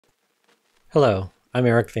Hello, I'm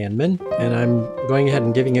Eric Vanman, and I'm going ahead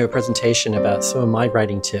and giving you a presentation about some of my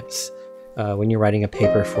writing tips when you're writing a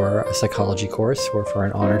paper for a psychology course or for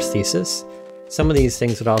an honors thesis. Some of these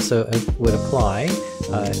things would also apply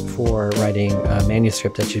for writing a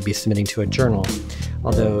manuscript that you'd be submitting to a journal.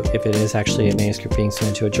 Although if it is actually a manuscript being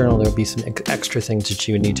submitted to a journal, there will be some extra things that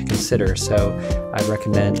you would need to consider. So I'd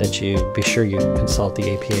recommend that you be sure you consult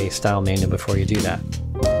the APA style manual before you do that.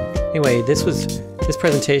 Anyway, this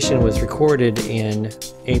presentation was recorded in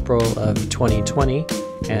April of 2020,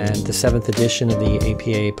 and the 7th edition of the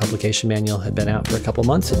APA publication manual had been out for a couple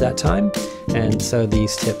months at that time, and so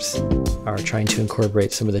these tips are trying to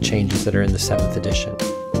incorporate some of the changes that are in the 7th edition.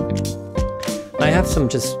 I have some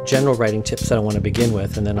just general writing tips that I want to begin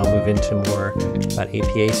with, and then I'll move into more about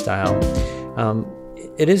APA style.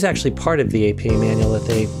 It is actually part of the APA manual that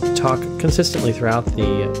they talk consistently throughout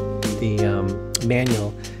the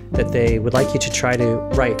manual that they would like you to try to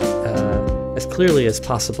write as clearly as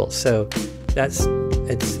possible. So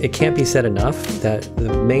it can't be said enough that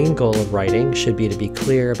the main goal of writing should be to be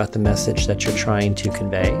clear about the message that you're trying to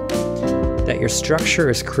convey, that your structure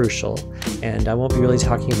is crucial. And I won't be really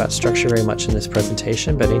talking about structure very much in this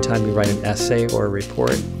presentation, but anytime you write an essay or a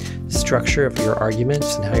report, the structure of your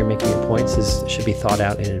arguments and how you're making your points should be thought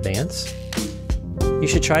out in advance. You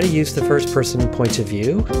should try to use the first person point of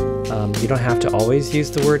view. You don't have to always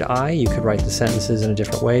use the word I. You could write the sentences in a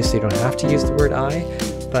different way, so you don't have to use the word I.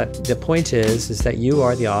 But the point is that you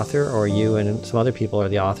are the author, or you and some other people are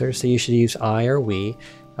the authors, so you should use I or we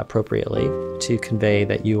appropriately to convey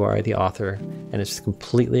that you are the author, and it's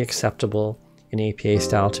completely acceptable in APA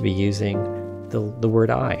style to be using the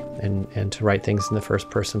word I and to write things in the first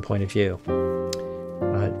person point of view.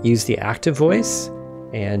 Use the active voice.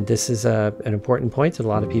 And this is an important point that a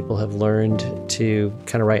lot of people have learned to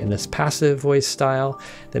kind of write in this passive voice style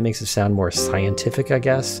that makes it sound more scientific, I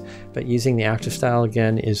guess. But using the active style,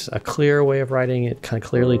 again, is a clear way of writing. It kind of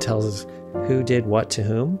clearly tells us who did what to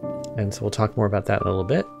whom. And so we'll talk more about that in a little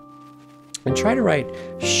bit. And try to write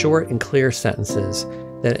short and clear sentences,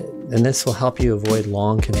 and this will help you avoid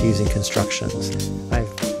long, confusing constructions.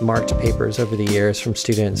 I've marked papers over the years from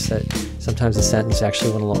students that sometimes a sentence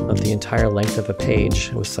actually went along the entire length of a page.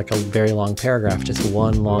 It was like a very long paragraph, just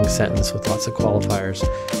one long sentence with lots of qualifiers.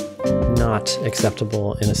 Not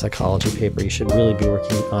acceptable in a psychology paper. You should really be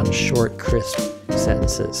working on short, crisp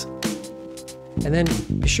sentences. And then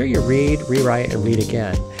be sure you read, rewrite, and read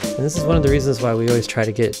again. And this is one of the reasons why we always try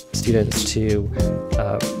to get students to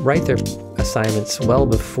write their assignments well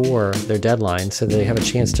before their deadline so that they have a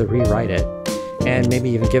chance to rewrite it, and maybe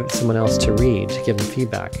even give it to someone else to read, to give them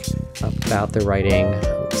feedback about their writing,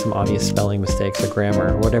 some obvious spelling mistakes or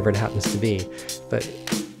grammar, or whatever it happens to be. But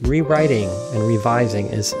rewriting and revising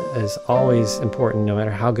is always important, no matter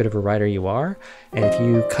how good of a writer you are. And if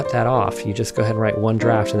you cut that off, you just go ahead and write one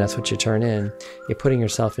draft and that's what you turn in, you're putting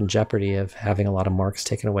yourself in jeopardy of having a lot of marks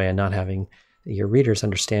taken away and not having your readers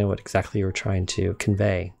understand what exactly you're trying to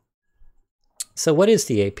convey. So what is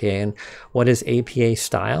the APA and what is APA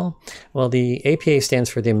style? Well, the APA stands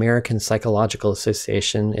for the American Psychological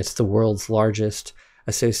Association. It's the world's largest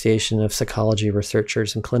association of psychology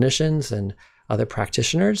researchers and clinicians and other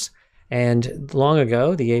practitioners. And long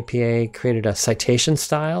ago, the APA created a citation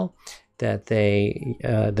style that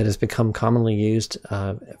has become commonly used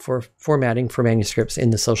for formatting for manuscripts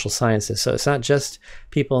in the social sciences. So it's not just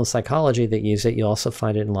people in psychology that use it. You also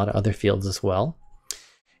find it in a lot of other fields as well.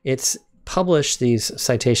 It's published, these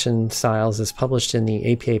citation styles is published in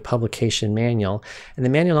the APA publication manual. And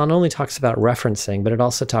the manual not only talks about referencing, but it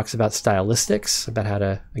also talks about stylistics, about how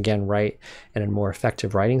to, again, write in a more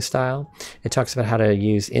effective writing style. It talks about how to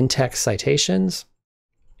use in-text citations.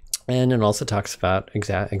 And it also talks about,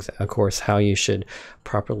 of course, how you should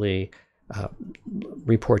properly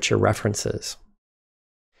report your references.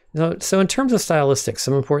 So in terms of stylistics,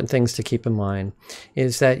 some important things to keep in mind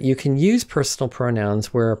is that you can use personal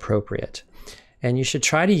pronouns where appropriate. And you should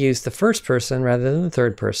try to use the first person rather than the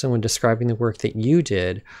third person when describing the work that you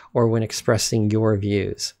did or when expressing your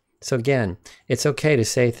views. So again, it's okay to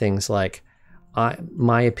say things like,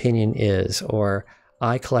 my opinion is, or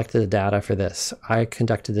I collected the data for this, I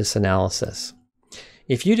conducted this analysis.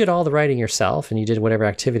 If you did all the writing yourself and you did whatever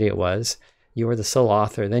activity it was, you are the sole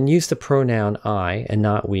author, then use the pronoun I and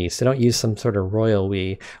not we. So don't use some sort of royal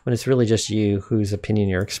we when it's really just you whose opinion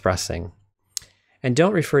you're expressing. And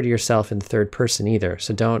don't refer to yourself in the third person either.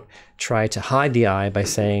 So don't try to hide the I by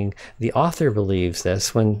saying the author believes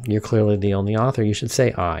this when you're clearly the only author. You should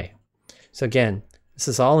say I. So again, this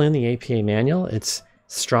is all in the APA manual. It's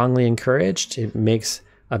strongly encouraged. It makes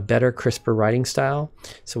a better, crisper writing style.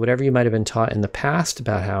 So whatever you might have been taught in the past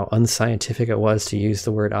about how unscientific it was to use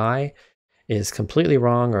the word I, is completely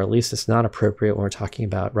wrong, or at least it's not appropriate when we're talking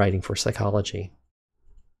about writing for psychology.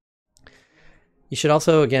 You should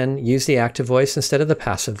also, again, use the active voice instead of the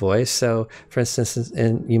passive voice. So, for instance,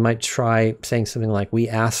 you might try saying something like, we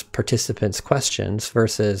asked participants questions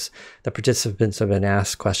versus the participants have been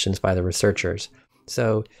asked questions by the researchers.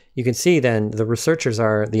 So you can see then the researchers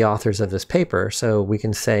are the authors of this paper. So we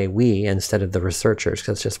can say we instead of the researchers,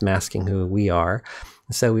 because it's just masking who we are.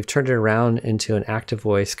 So we've turned it around into an active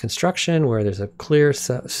voice construction where there's a clear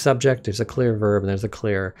subject, there's a clear verb, and there's a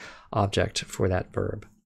clear object for that verb.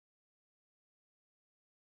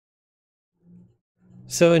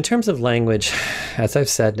 So in terms of language, as I've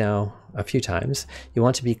said now a few times, you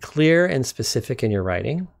want to be clear and specific in your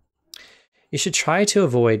writing. You should try to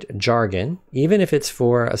avoid jargon, even if it's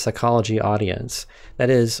for a psychology audience. That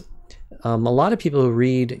is, a lot of people who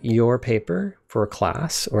read your paper for a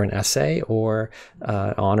class or an essay or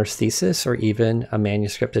an honors thesis or even a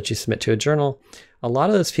manuscript that you submit to a journal, a lot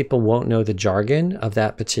of those people won't know the jargon of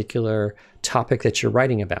that particular topic that you're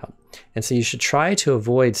writing about. And so you should try to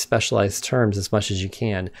avoid specialized terms as much as you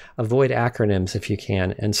can, avoid acronyms if you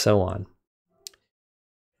can, and so on.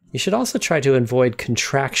 You should also try to avoid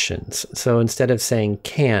contractions. So instead of saying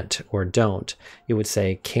can't or don't, you would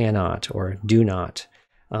say cannot or do not.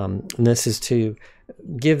 And this is to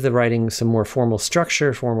give the writing some more formal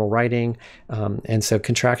structure, formal writing. And so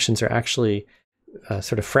contractions are actually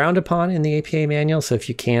sort of frowned upon in the APA manual. So if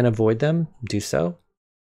you can avoid them, do so.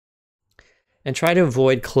 And try to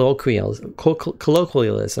avoid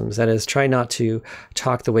colloquialisms. That is, try not to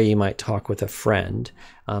talk the way you might talk with a friend.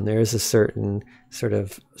 There is a certain sort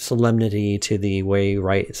of solemnity to the way you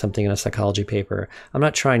write something in a psychology paper. I'm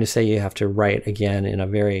not trying to say you have to write again in a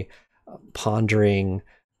very pondering,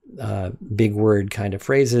 big word kind of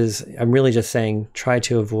phrases. I'm really just saying try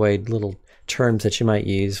to avoid little terms that you might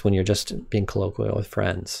use when you're just being colloquial with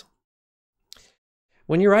friends.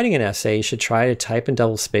 When you're writing an essay, you should try to type and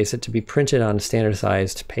double space it to be printed on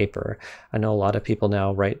standardized paper. I know a lot of people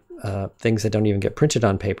now write things that don't even get printed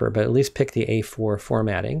on paper, but at least pick the A4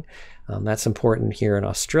 formatting. That's important here in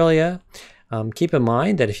Australia. Keep in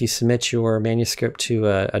mind that if you submit your manuscript to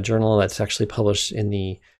a journal that's actually published in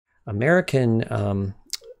the American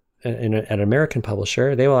an American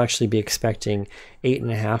publisher, they will actually be expecting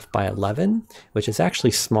 8.5 by 11, which is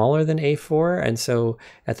actually smaller than A4. And so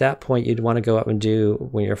at that point, you'd want to go up and do,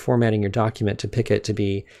 when you're formatting your document, to pick it to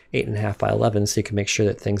be 8.5 by 11, so you can make sure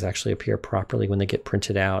that things actually appear properly when they get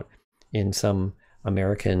printed out in some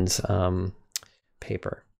American's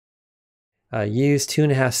paper. Use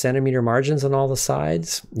 2.5 centimeter margins on all the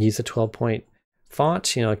sides. Use a 12-point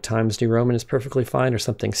font, like Times New Roman is perfectly fine, or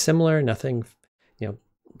something similar, nothing,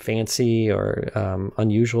 fancy or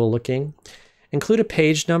unusual looking. Include a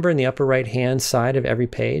page number in the upper right hand side of every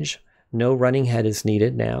page. No running head is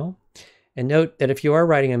needed now. And note that if you are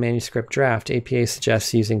writing a manuscript draft, APA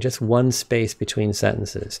suggests using just one space between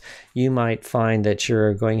sentences. You might find that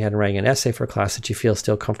you're going ahead and writing an essay for a class that you feel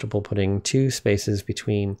still comfortable putting 2 spaces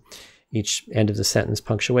between each end of the sentence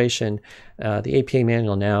punctuation. The APA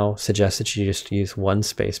manual now suggests that you just use 1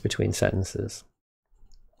 space between sentences.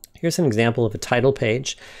 Here's an example of a title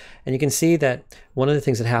page, and you can see that one of the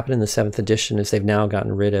things that happened in the 7th edition is they've now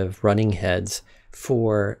gotten rid of running heads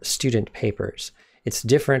for student papers. It's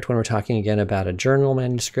different when we're talking again about a journal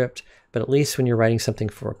manuscript, but at least when you're writing something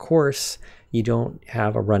for a course, you don't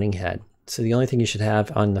have a running head. So the only thing you should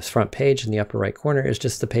have on the front page in the upper right corner is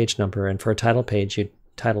just the page number, and for a title page, you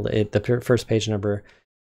title it the first page number.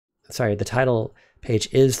 Sorry, the title page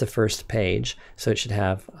is the first page, so it should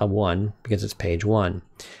have a 1 because it's page 1.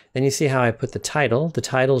 Then you see how I put the title. The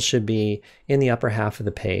title should be in the upper half of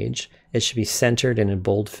the page. It should be centered and in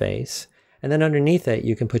boldface. And then underneath it,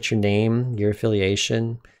 you can put your name, your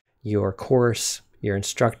affiliation, your course, your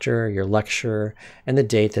instructor, your lecturer, and the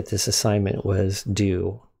date that this assignment was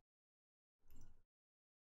due.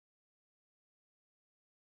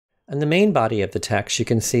 In the main body of the text, you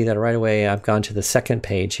can see that right away I've gone to the second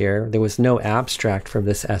page here. There was no abstract from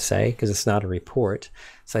this essay because it's not a report.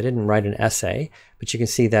 So I didn't write an essay, but you can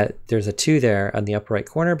see that there's a 2 there on the upper right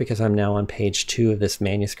corner because I'm now on page 2 of this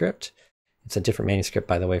manuscript. It's a different manuscript,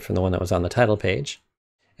 by the way, from the one that was on the title page.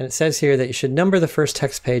 And it says here that you should number the first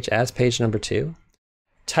text page as page number 2.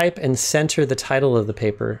 Type and center the title of the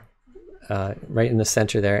paper right in the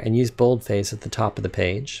center there, and use boldface at the top of the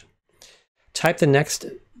page. Type the next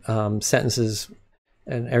sentences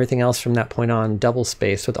and everything else from that point on double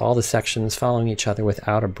spaced with all the sections following each other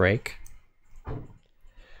without a break.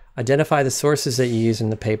 Identify the sources that you use in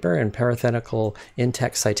the paper and parenthetical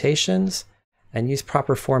in-text citations, and use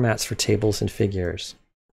proper formats for tables and figures.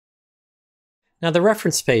 Now the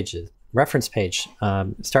reference pages. reference page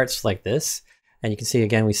starts like this. And you can see,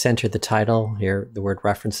 again, we centered the title here, the word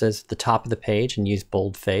references, at the top of the page and use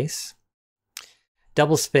boldface.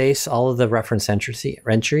 Double space all of the reference entries.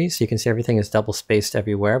 You can see everything is double spaced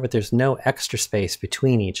everywhere, but there's no extra space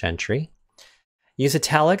between each entry. Use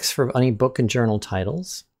italics for any book and journal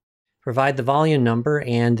titles. Provide the volume number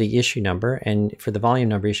and the issue number. And for the volume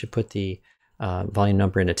number, you should put the volume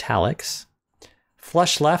number in italics.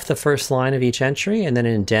 Flush left the first line of each entry and then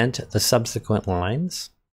indent the subsequent lines.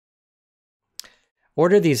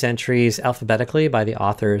 Order these entries alphabetically by the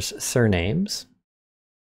author's surnames.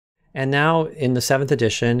 And now in the 7th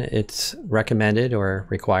edition, it's recommended or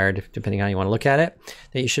required, depending on how you want to look at it,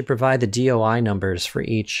 that you should provide the DOI numbers for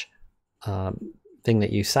each thing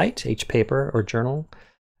that you cite, each paper or journal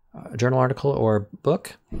article or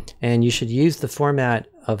book. And you should use the format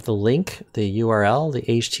of the link, the URL, the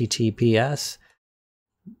HTTPS,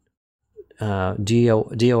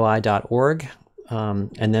 doi.org,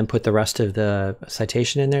 and then put the rest of the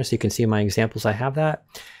citation in there. So you can see my examples, I have that.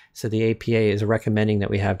 So the APA is recommending that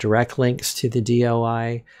we have direct links to the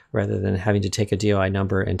DOI rather than having to take a DOI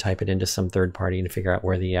number and type it into some third party to figure out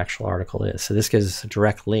where the actual article is. So this gives us a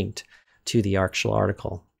direct link to the actual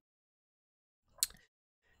article.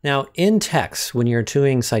 Now in text, when you're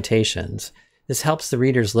doing citations, this helps the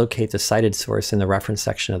readers locate the cited source in the reference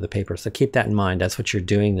section of the paper. So keep that in mind. That's what you're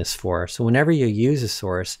doing this for. So whenever you use a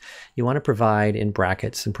source, you want to provide in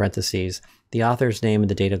brackets and parentheses the author's name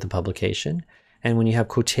and the date of the publication. And when you have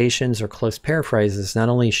quotations or close paraphrases, not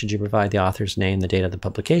only should you provide the author's name, the date of the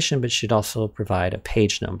publication, but you should also provide a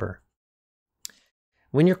page number.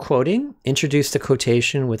 When you're quoting, introduce the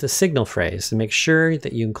quotation with a signal phrase and make sure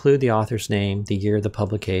that you include the author's name, the year of the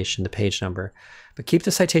publication, the page number, but keep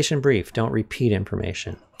the citation brief. Don't repeat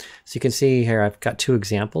information. So you can see here, I've got 2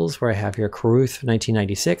 examples where I have here Carruth,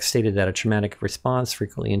 1996, stated that a traumatic response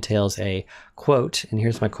frequently entails a quote, and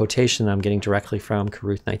here's my quotation I'm getting directly from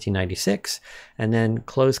Carruth, 1996, and then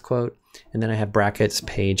close quote, and then I have brackets,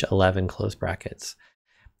 page 11, close brackets.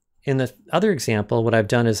 In the other example, what I've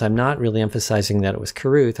done is I'm not really emphasizing that it was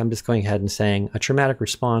Carruth. I'm just going ahead and saying a traumatic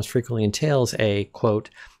response frequently entails a,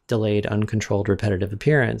 quote, delayed, uncontrolled, repetitive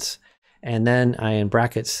appearance. And then I, in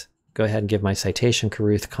brackets, go ahead and give my citation,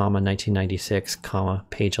 Carruth, comma, 1996, comma,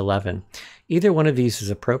 page 11. Either one of these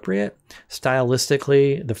is appropriate.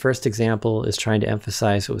 Stylistically, the first example is trying to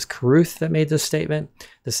emphasize it was Carruth that made this statement.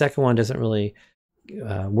 The second one doesn't really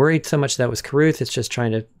worried so much that was Carruth. It's just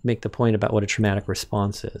trying to make the point about what a traumatic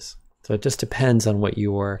response is. So it just depends on what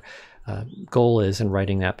your goal is in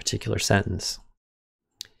writing that particular sentence.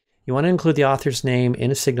 You want to include the author's name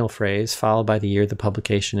in a signal phrase followed by the year of the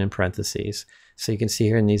publication in parentheses. So you can see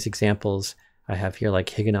here in these examples, I have here like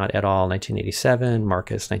Higonot et al. 1987,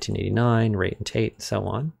 Marcus 1989, Rate and Tate, and so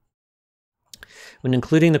on. When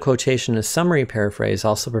including the quotation in a summary paraphrase,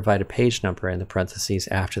 also provide a page number in the parentheses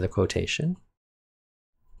after the quotation.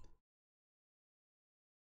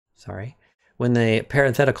 When the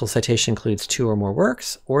parenthetical citation includes 2 or more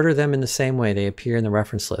works, order them in the same way they appear in the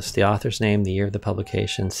reference list. The author's name, the year of the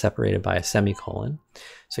publication, separated by a semicolon.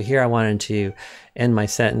 So here I wanted to end my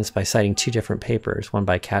sentence by citing 2 different papers, one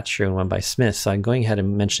by Catchrew and one by Smith. So I'm going ahead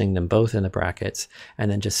and mentioning them both in the brackets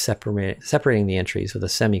and then just separating the entries with a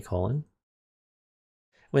semicolon.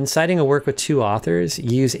 When citing a work with 2 authors,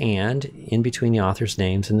 use and in between the author's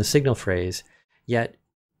names in the signal phrase, yet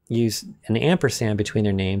use an ampersand between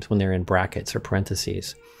their names when they're in brackets or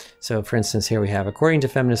parentheses. So for instance, here we have, according to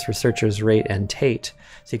feminist researchers Rate and Tate.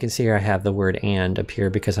 So you can see here I have the word and appear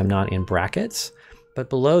because I'm not in brackets. But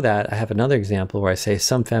below that, I have another example where I say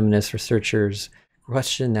some feminist researchers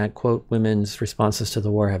question that, quote, women's responses to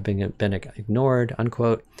the war have been ignored,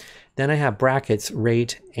 unquote. Then I have brackets,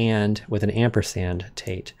 Rate and with an ampersand,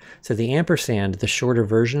 Tate. So the ampersand, the shorter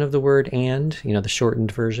version of the word and, the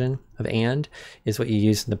shortened version of and is what you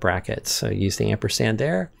use in the brackets. So use the ampersand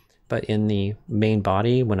there, but in the main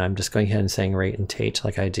body, when I'm just going ahead and saying Rate and Tate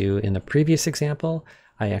like I do in the previous example,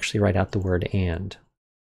 I actually write out the word and.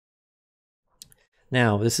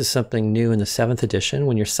 Now, this is something new in the 7th edition.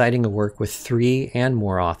 When you're citing a work with 3 and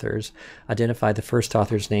more authors, identify the first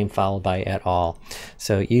author's name followed by et al.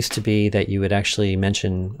 So it used to be that you would actually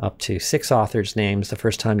mention up to 6 authors' names the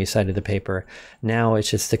first time you cited the paper. Now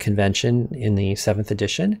it's just the convention in the 7th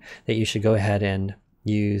edition that you should go ahead and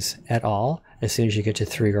use et al. As soon as you get to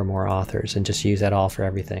 3 or more authors, and just use et al. For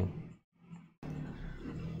everything.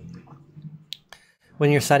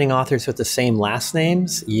 When you're citing authors with the same last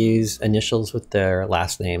names, use initials with their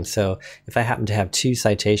last name. So if I happen to have 2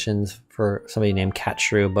 citations for somebody named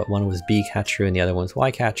Catchrew, but one was B. Catchrew and the other one was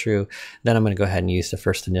Y. Catchrew, then I'm going to go ahead and use the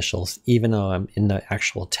first initials, even though I'm in the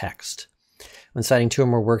actual text. When citing two or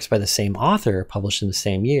more works by the same author published in the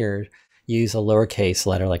same year, use a lowercase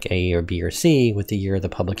letter like A or B or C with the year of the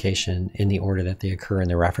publication in the order that they occur in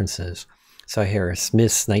the references. So here,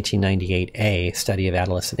 Smith's 1998A, Study of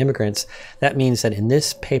Adolescent Immigrants. That means that in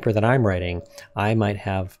this paper that I'm writing, I might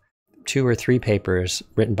have 2 or 3 papers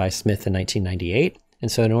written by Smith in 1998.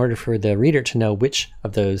 And so in order for the reader to know which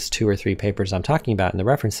of those 2 or 3 papers I'm talking about in the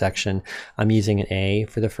reference section, I'm using an A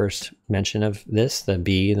for the first mention of this, the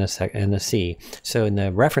B and the C. So in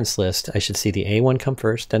the reference list, I should see the A one come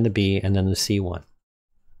first, then the B, and then the C one.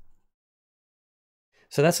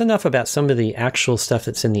 So that's enough about some of the actual stuff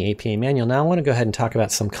that's in the APA manual. Now I want to go ahead and talk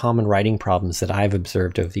about some common writing problems that I've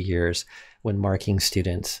observed over the years when marking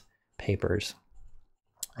students' papers.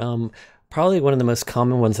 Probably one of the most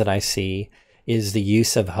common ones that I see is the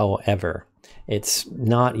use of however. It's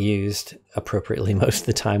not used appropriately most of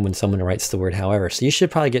the time when someone writes the word however. So you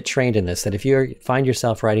should probably get trained in this, that if you find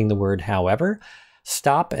yourself writing the word however,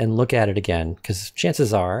 stop and look at it again, because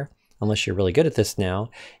chances are, unless you're really good at this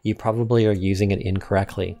now, you probably are using it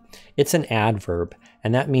incorrectly. It's an adverb,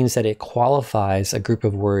 and that means that it qualifies a group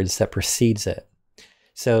of words that precedes it.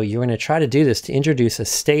 So you're going to try to do this to introduce a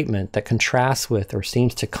statement that contrasts with or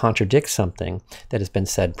seems to contradict something that has been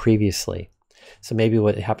said previously. So maybe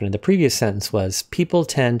what happened in the previous sentence was, people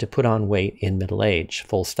tend to put on weight in middle age,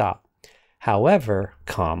 full stop. However,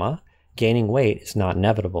 comma, gaining weight is not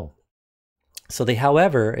inevitable. So the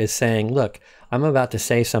however is saying, look, I'm about to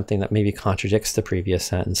say something that maybe contradicts the previous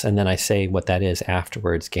sentence, and then I say what that is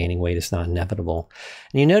afterwards, gaining weight is not inevitable.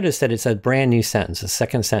 And you notice that it's a brand new sentence, a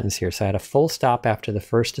second sentence here. So I had a full stop after the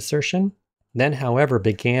first assertion, then however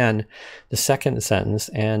began the second sentence,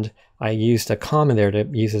 and I used a comma there to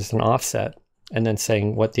use as an offset, and then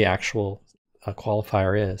saying what the actual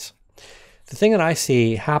qualifier is. The thing that I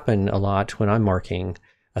see happen a lot when I'm marking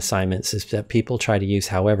assignments is that people try to use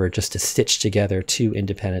however just to stitch together 2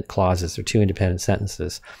 independent clauses or 2 independent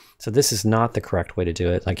sentences. So this is not the correct way to do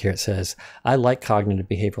it. Like here it says, I like cognitive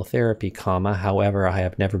behavioral therapy, comma, however, I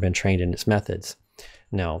have never been trained in its methods.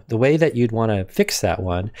 No, the way that you'd want to fix that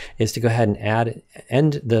one is to go ahead and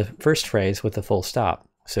end the first phrase with a full stop.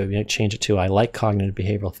 So you change it to, I like cognitive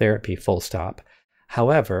behavioral therapy, full stop.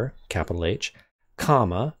 However, capital H,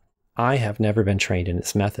 comma, I have never been trained in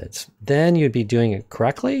its methods. Then you'd be doing it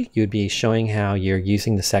correctly. You'd be showing how you're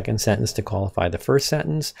using the second sentence to qualify the first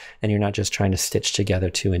sentence, and you're not just trying to stitch together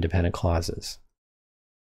 2 independent clauses.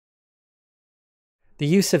 The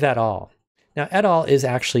use of et al. Now, et al is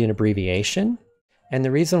actually an abbreviation, and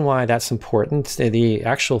the reason why that's important, the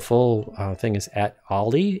actual full thing is et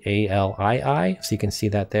ali, A-L-I-I, so you can see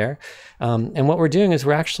that there. And what we're doing is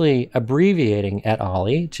we're actually abbreviating et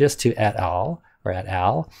ali just to et al, or et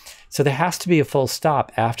al. So there has to be a full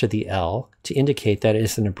stop after the L to indicate that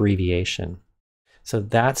it's an abbreviation. So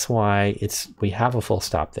that's why we have a full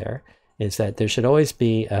stop there, is that there should always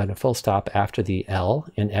be a full stop after the L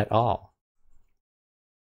in et al.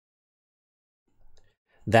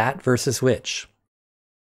 That versus which.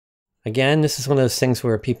 Again, this is one of those things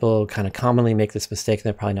where people kind of commonly make this mistake and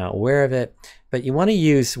they're probably not aware of it, but you want to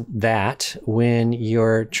use that when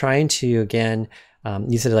you're trying to, again,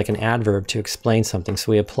 use it like an adverb to explain something.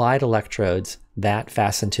 So we applied electrodes that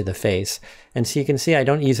fasten to the face. And so you can see I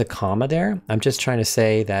don't use a comma there. I'm just trying to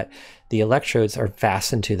say that the electrodes are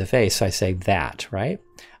fastened to the face. So I say that, right?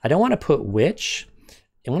 I don't want to put which.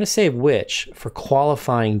 I want to say which for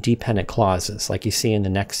qualifying dependent clauses like you see in the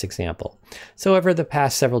next example. So over the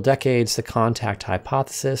past several decades, the contact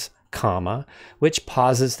hypothesis, comma, which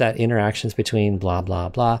posits that interactions between blah, blah,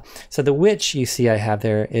 blah. So the which you see I have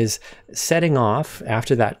there is setting off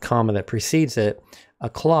after that comma that precedes it, a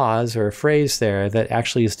clause or a phrase there that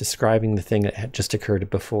actually is describing the thing that had just occurred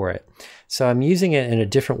before it. So I'm using it in a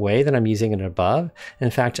different way than I'm using it above. In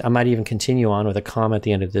fact, I might even continue on with a comma at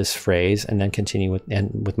the end of this phrase and then continue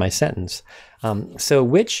with my sentence. So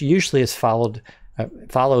which usually is follows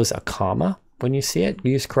a comma when you see it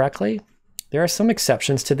used correctly. There are some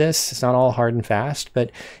exceptions to this. It's not all hard and fast,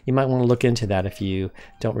 but you might want to look into that if you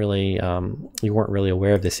don't really, you weren't really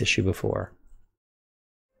aware of this issue before.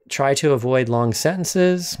 Try to avoid long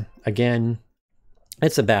sentences. Again,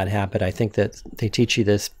 it's a bad habit. I think that they teach you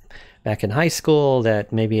this back in high school,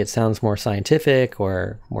 that maybe it sounds more scientific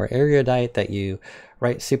or more erudite that you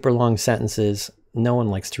write super long sentences. No one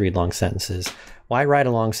likes to read long sentences. Why write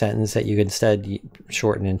a long sentence that you could instead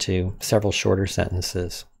shorten into several shorter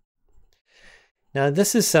sentences? Now,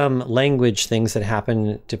 this is some language things that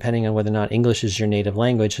happen depending on whether or not English is your native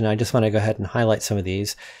language, and I just want to go ahead and highlight some of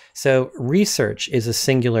these. So research is a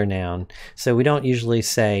singular noun, so we don't usually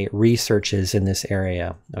say researches in this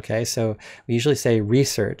area, okay? So we usually say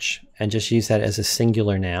research and just use that as a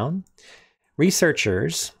singular noun.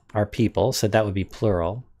 Researchers are people, so that would be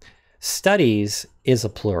plural. Studies is a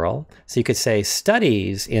plural, so you could say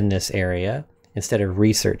studies in this area instead of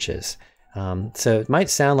researches. So it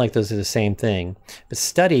might sound like those are the same thing, but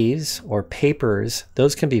studies or papers,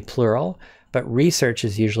 those can be plural, but research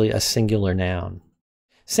is usually a singular noun.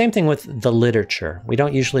 Same thing with the literature. We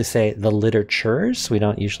don't usually say the literatures. We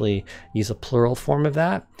don't usually use a plural form of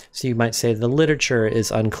that. So you might say the literature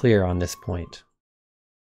is unclear on this point.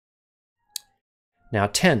 Now,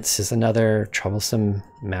 tense is another troublesome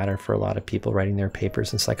matter for a lot of people writing their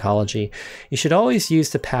papers in psychology. You should always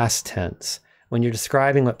use the past tense when you're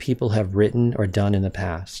describing what people have written or done in the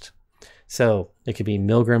past. So it could be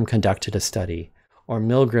Milgram conducted a study, or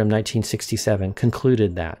Milgram 1967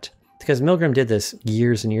 concluded that. Because Milgram did this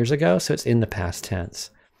years and years ago, so it's in the past tense.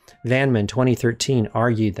 Vanman 2013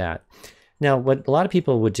 argued that. Now, what a lot of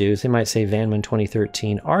people would do is they might say Vanman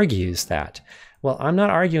 2013 argues that. Well, I'm not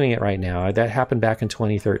arguing it right now. That happened back in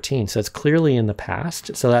 2013, so it's clearly in the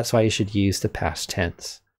past, so that's why you should use the past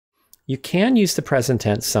tense. You can use the present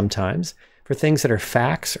tense sometimes for things that are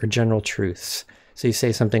facts or general truths. So you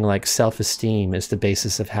say something like self-esteem is the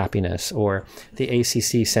basis of happiness, or the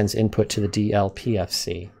ACC sends input to the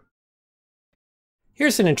DLPFC.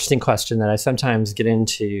 Here's an interesting question that I sometimes get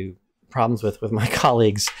into problems with my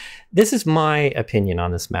colleagues. This is my opinion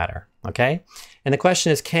on this matter, okay? And the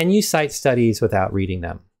question is, can you cite studies without reading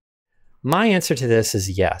them? My answer to this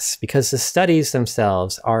is yes, because the studies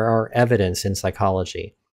themselves are our evidence in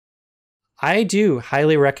psychology. I do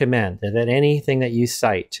highly recommend that anything that you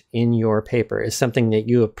cite in your paper is something that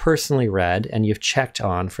you have personally read and you've checked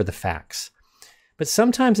on for the facts. But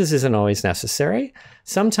sometimes this isn't always necessary.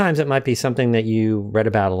 Sometimes it might be something that you read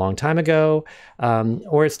about a long time ago,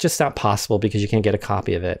 or it's just not possible because you can't get a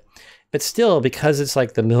copy of it. But still, because it's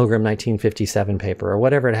like the Milgram 1957 paper or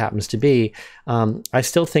whatever it happens to be, I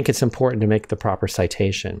still think it's important to make the proper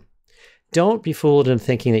citation. Don't be fooled into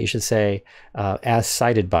thinking that you should say as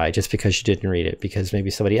cited by just because you didn't read it, because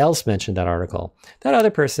maybe somebody else mentioned that article. That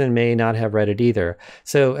other person may not have read it either.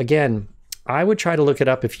 So again, I would try to look it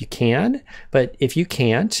up if you can, but if you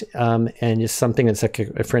can't, and it's something that's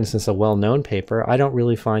like, for instance, a well-known paper, I don't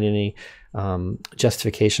really find any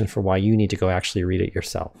justification for why you need to go actually read it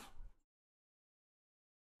yourself.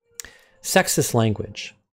 Sexist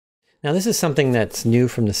language. Now, this is something that's new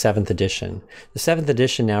from the 7th edition. The 7th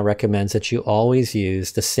edition now recommends that you always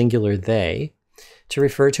use the singular they to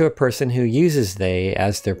refer to a person who uses they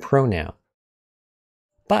as their pronoun.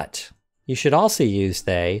 But you should also use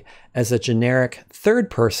they as a generic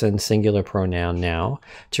third-person singular pronoun now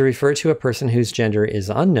to refer to a person whose gender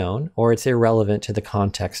is unknown or it's irrelevant to the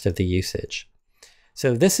context of the usage.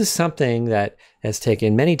 So this is something that has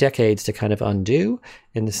taken many decades to kind of undo,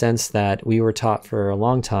 in the sense that we were taught for a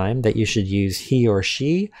long time that you should use he or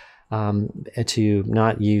she, to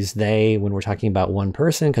not use they when we're talking about one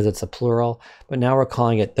person because it's a plural, but now we're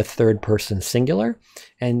calling it the third person singular.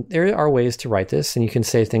 And there are ways to write this, and you can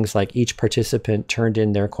say things like each participant turned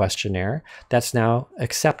in their questionnaire. That's now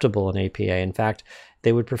acceptable in APA. In fact,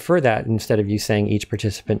 they would prefer that instead of you saying each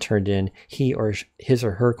participant turned in he or his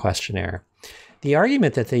or her questionnaire. The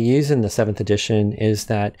argument that they use in the 7th edition is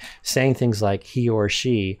that saying things like he or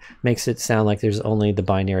she makes it sound like there's only the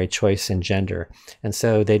binary choice in gender. And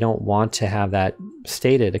so they don't want to have that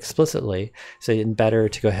stated explicitly. So it's better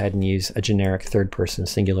to go ahead and use a generic third person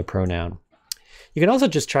singular pronoun. You can also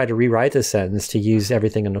just try to rewrite the sentence to use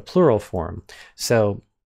everything in a plural form. So,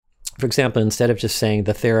 for example, instead of just saying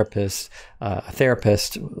the therapist, a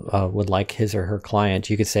therapist would like his or her client,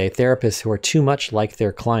 you could say therapists who are too much like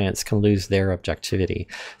their clients can lose their objectivity.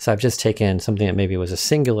 So I've just taken something that maybe was a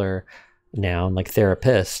singular noun like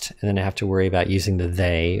therapist, and then I have to worry about using the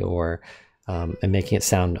they or and making it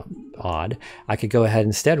sound odd. I could go ahead and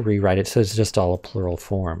instead rewrite it so it's just all a plural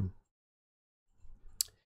form.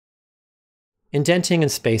 Indenting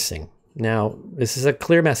and spacing. Now, this is a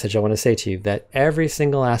clear message I want to say to you, that every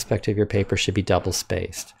single aspect of your paper should be double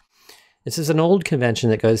spaced. This is an old convention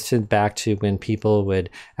that goes back to when people would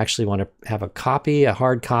actually want to have a copy, a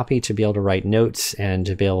hard copy, to be able to write notes and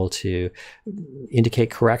to be able to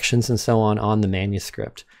indicate corrections and so on the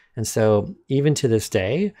manuscript. And so even to this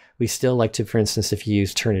day, we still like to, for instance, if you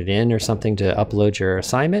use Turnitin or something to upload your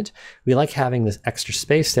assignment, we like having this extra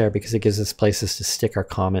space there because it gives us places to stick our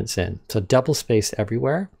comments in. So double spaced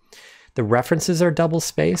everywhere. The references are double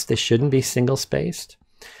spaced. They shouldn't be single spaced.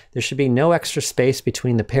 There should be no extra space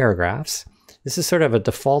between the paragraphs. This is sort of a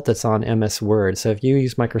default that's on MS Word. So if you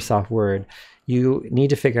use Microsoft Word, you need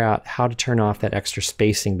to figure out how to turn off that extra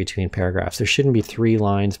spacing between paragraphs. There shouldn't be 3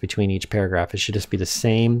 lines between each paragraph. It should just be the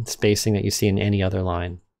same spacing that you see in any other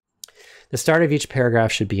line. The start of each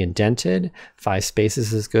paragraph should be indented. 5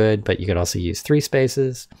 spaces is good, but you could also use 3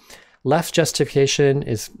 spaces. Left justification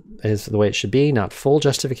is the way it should be, not full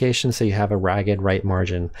justification, so you have a ragged right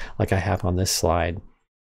margin like I have on this slide.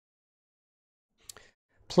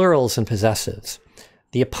 Plurals and possessives.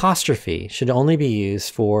 The apostrophe should only be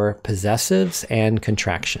used for possessives and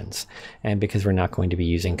contractions. And because we're not going to be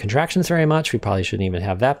using contractions very much, we probably shouldn't even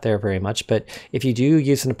have that there very much. But if you do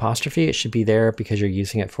use an apostrophe, it should be there because you're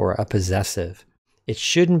using it for a possessive. It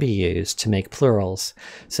shouldn't be used to make plurals.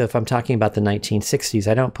 So if I'm talking about the 1960s,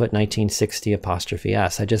 I don't put 1960 apostrophe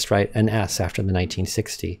S. I just write an S after the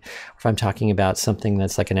 1960. If I'm talking about something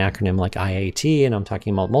that's like an acronym like IAT and I'm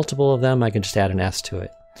talking about multiple of them, I can just add an S to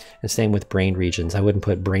it. And same with brain regions. I wouldn't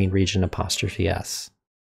put brain region apostrophe S.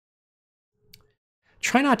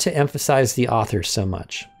 Try not to emphasize the author so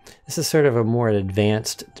much. This is sort of a more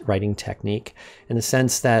advanced writing technique in the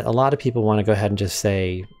sense that a lot of people want to go ahead and just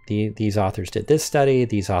say, these authors did this study,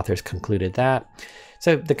 these authors concluded that.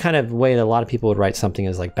 So the kind of way that a lot of people would write something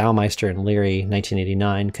is like Baumeister and Leary,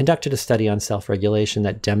 1989, conducted a study on self-regulation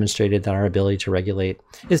that demonstrated that our ability to regulate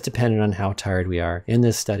is dependent on how tired we are. In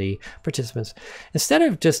this study, participants, instead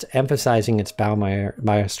of just emphasizing it's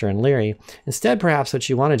Baumeister and Leary, instead perhaps what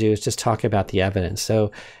you want to do is just talk about the evidence.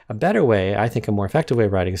 So a better way, I think a more effective way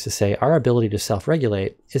of writing is to say our ability to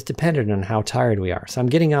self-regulate is dependent on how tired we are. So I'm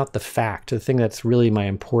getting out the fact, the thing that's really my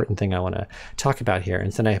important thing I want to talk about here.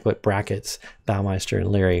 And then I put brackets, Baumeister and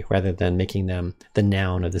Leary, rather than making them the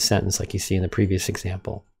noun of the sentence like you see in the previous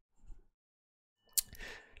example.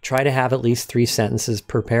 Try to have at least 3 sentences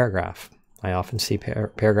per paragraph. I often see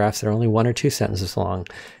paragraphs that are only 1 or 2 sentences long.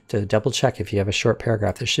 To double check if you have a short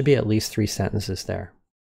paragraph, there should be at least 3 sentences there.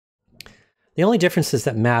 The only differences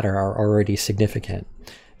that matter are already significant.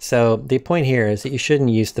 So the point here is that you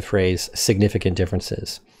shouldn't use the phrase significant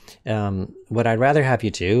differences. What I'd rather have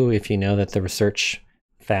you do, if you know that the research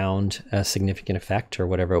found a significant effect or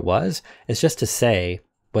whatever it was, is just to say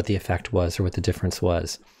what the effect was or what the difference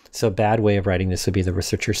was. So a bad way of writing this would be the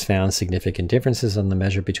researchers found significant differences on the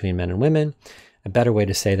measure between men and women. A better way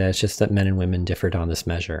to say that is just that men and women differed on this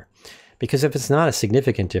measure. Because if it's not a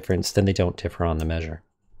significant difference, then they don't differ on the measure.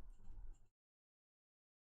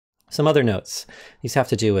 Some other notes. These have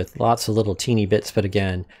to do with lots of little teeny bits, but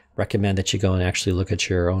again, recommend that you go and actually look at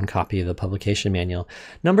your own copy of the publication manual.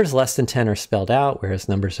 Numbers less than 10 are spelled out, whereas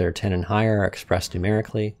numbers that are 10 and higher are expressed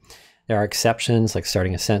numerically. There are exceptions, like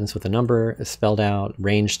starting a sentence with a number is spelled out,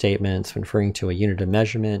 range statements, referring to a unit of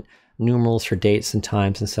measurement, numerals for dates and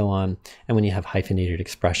times and so on, and when you have hyphenated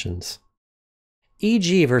expressions.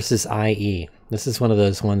 E.g. versus I.e. This is one of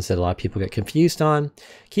those ones that a lot of people get confused on.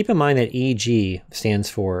 Keep in mind that E.g. stands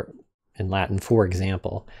for, in Latin, for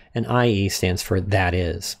example, and I.e. stands for that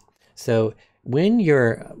is. So when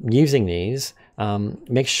you're using these,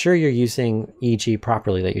 make sure you're using E.g.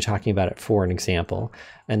 properly, that you're talking about it for an example,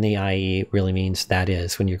 and the I.e. really means that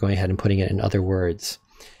is when you're going ahead and putting it in other words.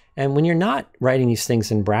 And when you're not writing these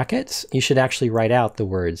things in brackets, you should actually write out the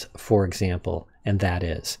words for example and that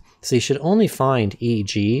is. So you should only find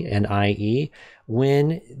E.g. and I.e.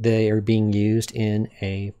 when they are being used in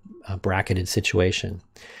a bracketed situation.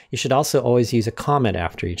 You should also always use a comment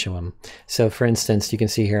after each of them. So for instance, you can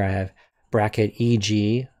see here I have bracket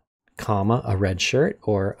E.g., comma, a red shirt,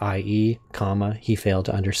 or I.e., comma, he failed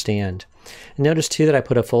to understand. And notice too that I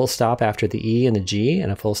put a full stop after the E and the G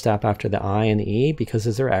and a full stop after the I and the E because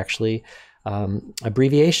those are actually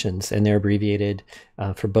abbreviations, and they're abbreviated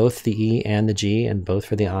for both the E and the G and both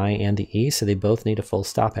for the I and the E, so they both need a full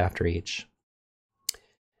stop after each.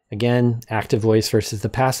 Again, active voice versus the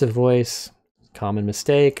passive voice, common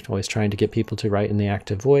mistake, always trying to get people to write in the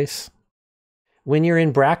active voice. When you're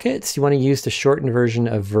in brackets, you want to use the shortened version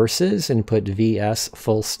of verses and put VS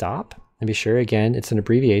full stop. And be sure, again, it's an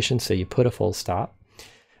abbreviation, so you put a full stop.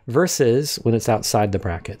 Versus when it's outside the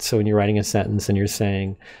bracket. So when you're writing a sentence and you're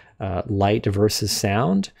saying light versus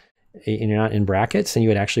sound, and you're not in brackets, and you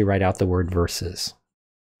would actually write out the word versus.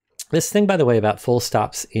 This thing, by the way, about full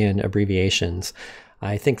stops in abbreviations,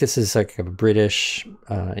 I think this is like a British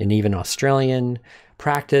and even Australian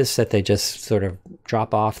practice that they just sort of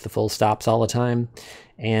drop off the full stops all the time.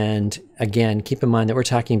 And again, keep in mind that we're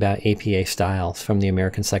talking about APA styles from the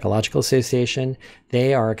American Psychological Association.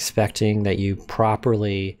 They are expecting that you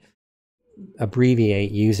properly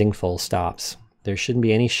abbreviate using full stops. There shouldn't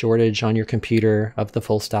be any shortage on your computer of the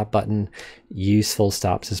full stop button. Use full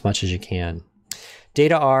stops as much as you can.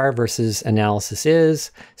 Data are versus analysis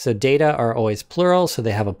is. So data are always plural, so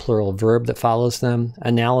they have a plural verb that follows them.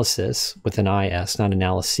 Analysis, with an IS, not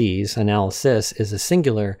analyses. Analysis is a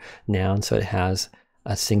singular noun, so it has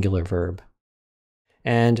a singular verb.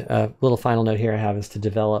 And a little final note here I have is to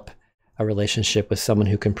develop a relationship with someone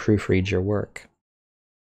who can proofread your work.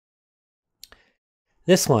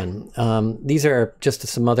 This one, these are just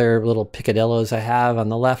some other little picadillos I have. On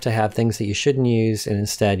the left, I have things that you shouldn't use and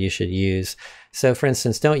instead you should use. So for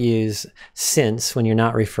instance, don't use since when you're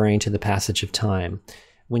not referring to the passage of time.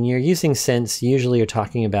 When you're using since, usually you're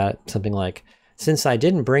talking about something like, since I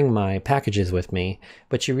didn't bring my packages with me,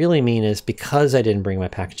 what you really mean is because I didn't bring my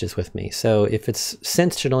packages with me. So if it's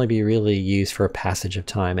since, should only be really used for a passage of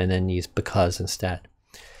time and then use because instead.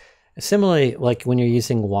 Similarly, like when you're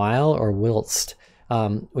using while or whilst,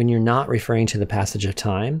 when you're not referring to the passage of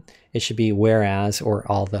time, it should be whereas or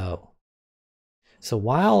although. So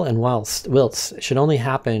while and whilst should only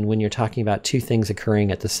happen when you're talking about two things occurring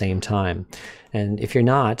at the same time. And if you're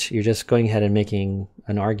not, you're just going ahead and making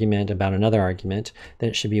an argument about another argument, then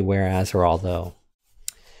it should be whereas or although.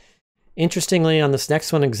 Interestingly, on this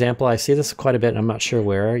next one example, I see this quite a bit, and I'm not sure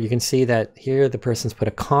where. You can see that here the person's put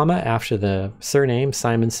a comma after the surname,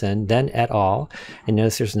 Simonson, then et al. And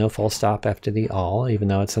notice there's no full stop after the al, even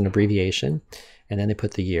though it's an abbreviation. And then they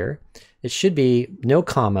put the year. It should be no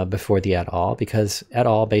comma before the et al, because et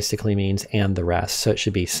al basically means and the rest. So it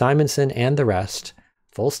should be Simonson and the rest,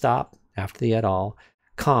 full stop after the et al,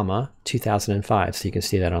 comma, 2005. So you can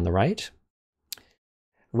see that on the right.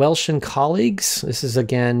 Welsh and colleagues, this is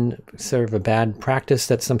again sort of a bad practice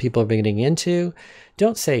that some people are beginning into.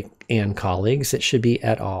 Don't say and colleagues, it should be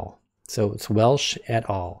et al. So it's Welsh et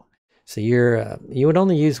al. So you would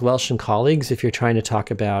only use Welsh and colleagues if you're trying to talk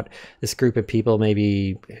about this group of people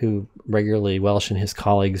maybe who regularly, Welsh and his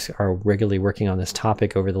colleagues are regularly working on this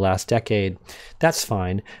topic over the last decade. That's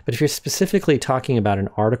fine. But if you're specifically talking about an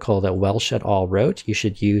article that Welsh et al. Wrote, you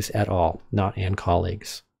should use et al., not and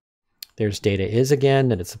colleagues. There's data is again,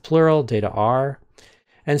 that it's a plural, data are.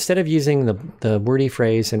 And instead of using the wordy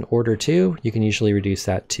phrase in order to, you can usually reduce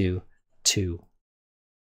that to.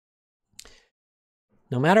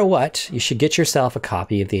 No matter what, you should get yourself a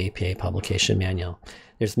copy of the APA publication manual.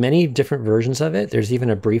 There's many different versions of it. There's even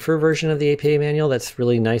a briefer version of the APA manual that's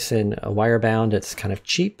really nice and wire-bound. It's kind of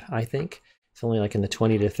cheap, I think. It's only like in the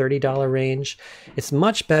 $20 to $30 range. It's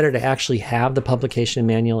much better to actually have the publication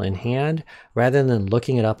manual in hand rather than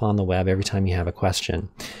looking it up on the web every time you have a question.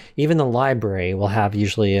 Even the library will have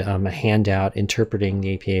usually a handout interpreting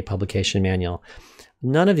the APA publication manual.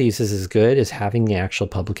 None of these is as good as having the actual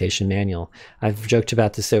publication manual. I've joked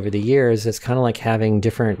about this over the years. It's kind of like having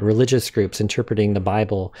different religious groups interpreting the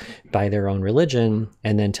Bible by their own religion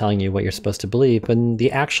and then telling you what you're supposed to believe. But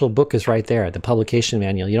the actual book is right there, the publication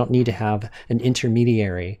manual. You don't need to have an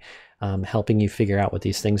intermediary helping you figure out what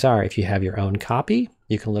these things are. If you have your own copy,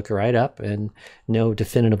 you can look right up and know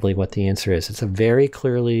definitively what the answer is. It's a very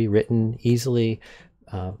clearly written, easily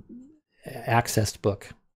accessed book.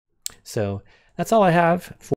 So that's all I have for